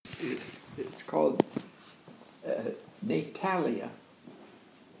it's called Natalia.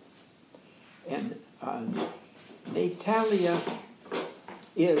 And Natalia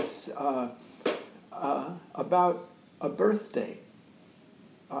is about a birthday.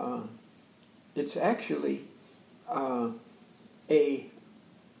 It's actually a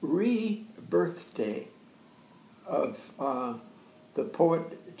re-birthday of the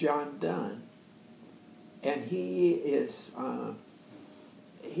poet John Donne, and he is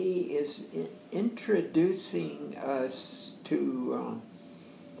introducing us to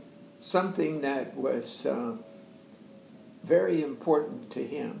something that was very important to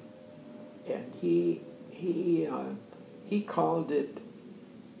him, and he called it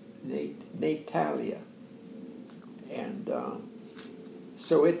Natalia, and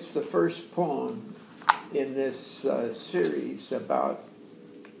so it's the first poem in this series about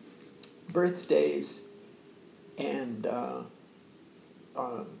birthdays and the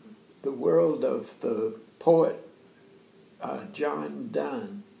world of the poet John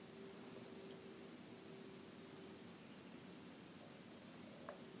Donne.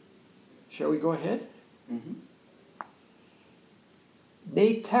 Shall we go ahead? Mm-hmm.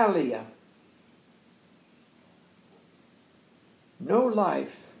 Natalia. No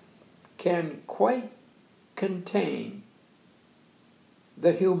life can quite contain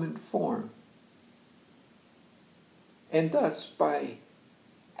the human form, and thus by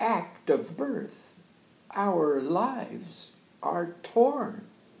act of birth our lives are torn,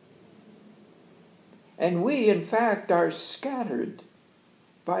 and we in fact are scattered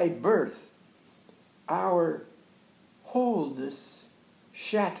by birth, our wholeness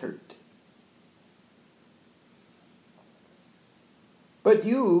shattered. But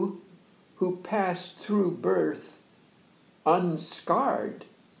you who passed through birth unscarred,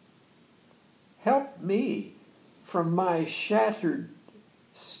 help me from my shattered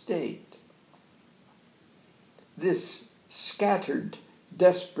state. This scattered,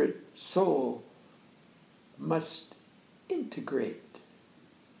 desperate soul must integrate.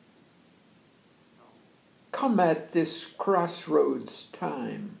 Come at this crossroads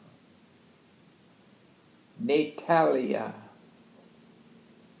time, Natalia.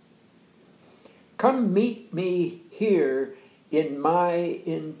 Come meet me here in my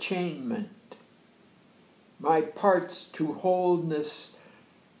enchainment, my parts to wholeness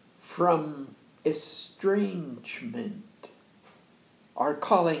from estrangement are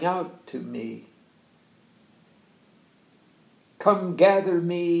calling out to me. Come gather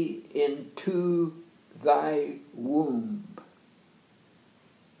me into thy womb.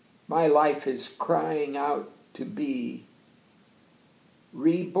 My life is crying out to be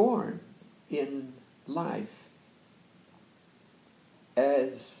reborn in life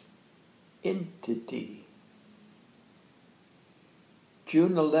as entity.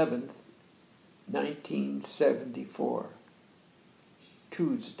 June 11th, 1974,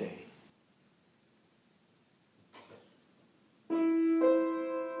 Tuesday.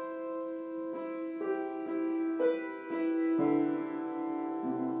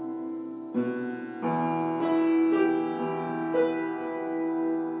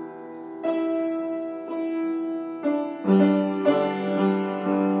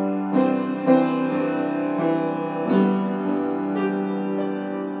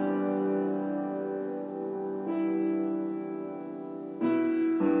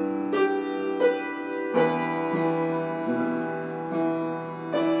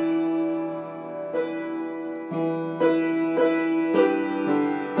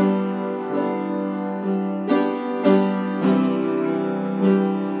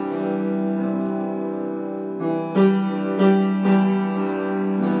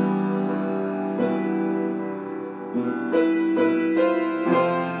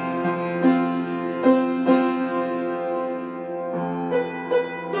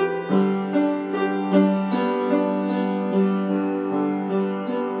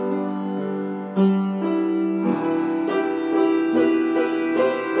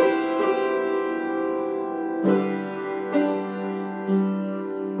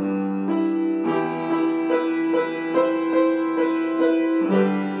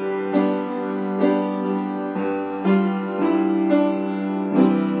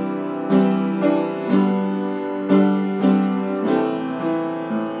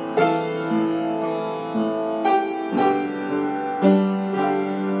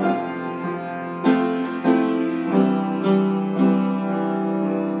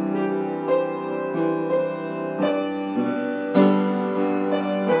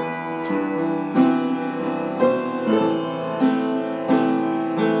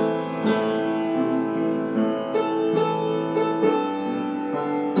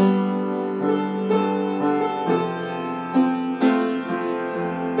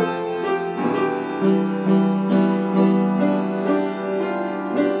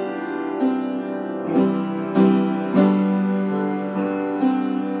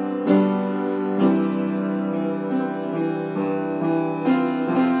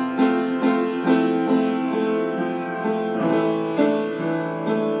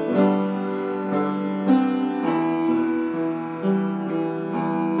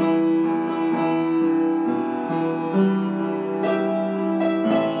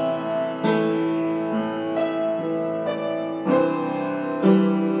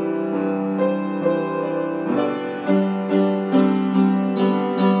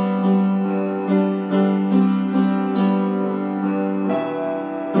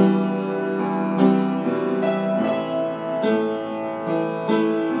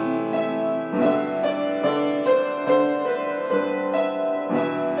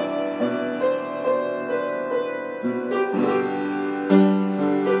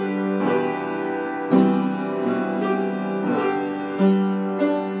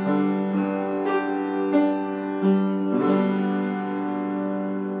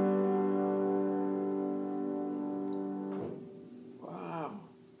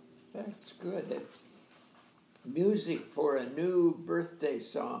 good. It's music for a new birthday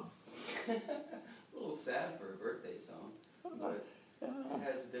song. A little sad for a birthday song, but it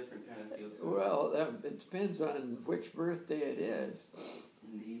has a different kind of feel to it. Well, it depends on which birthday it is.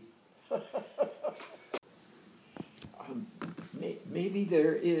 Indeed. Maybe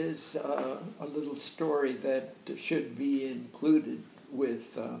there is a little story that should be included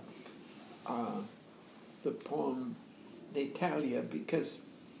with the poem Natalia, because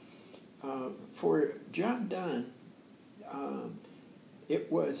for John Donne,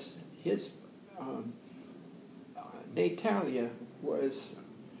 it was his Natalia was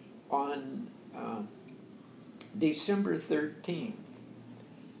on December 13th,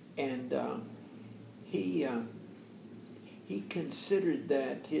 and he considered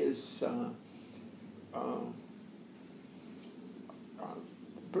that his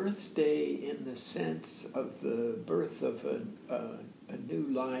birthday in the sense of the birth of a new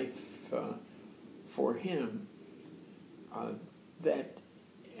life for him,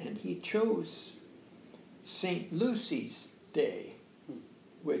 and he chose St. Lucy's Day,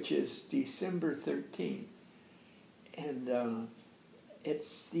 which is December 13th. And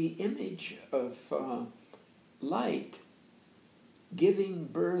it's the image of light giving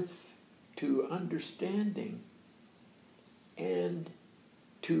birth to understanding and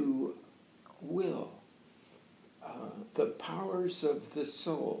to will, the powers of the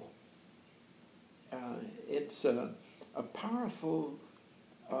soul. It's a powerful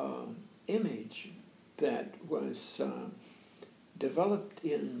image that was developed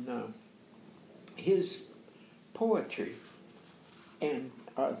in his poetry, and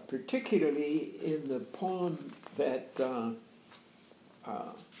particularly in the poem that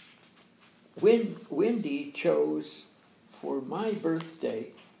Wendy chose for my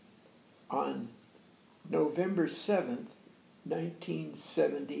birthday on November 7th,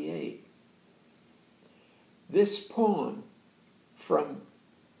 1978. This poem from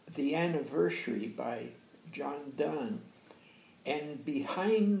The Anniversary by John Donne, and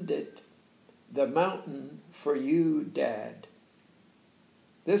behind it, the mountain for you, Dad.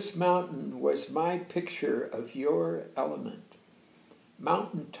 This mountain was my picture of your element,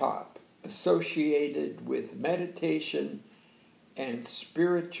 mountaintop associated with meditation and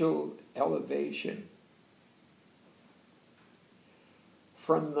spiritual elevation.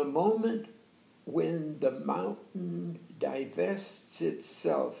 From the moment when the mountain divests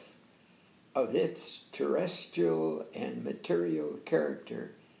itself of its terrestrial and material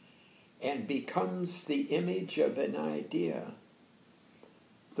character and becomes the image of an idea,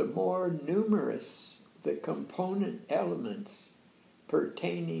 the more numerous the component elements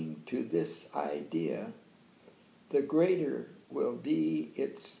pertaining to this idea, the greater will be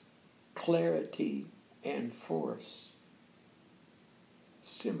its clarity and force.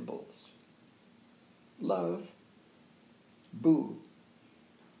 Symbols. Love, Boo.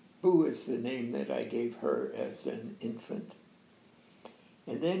 Boo is the name that I gave her as an infant.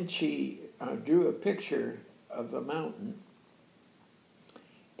 And then she drew a picture of a mountain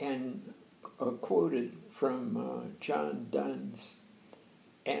and quoted from John Donne's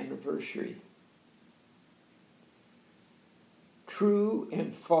Anniversary. True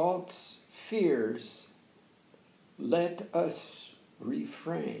and false fears, let us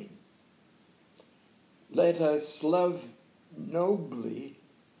refrain. Let us love nobly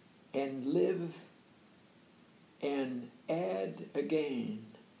and live and add again.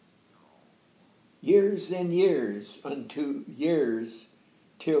 Years and years unto years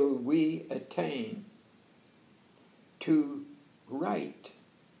till we attain to right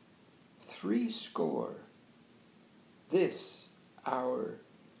 80, this our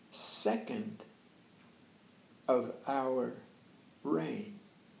second of our reign.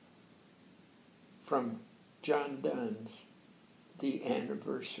 From John Donne's The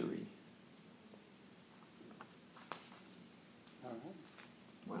Anniversary. All right.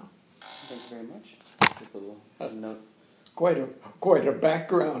 Well, thank you very much. Just a little note. Quite a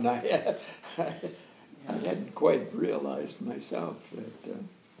background I had. I hadn't quite realized myself that.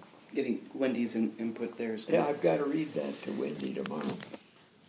 Getting Wendy's input there as well. Yeah, I've got to read that to Wendy tomorrow.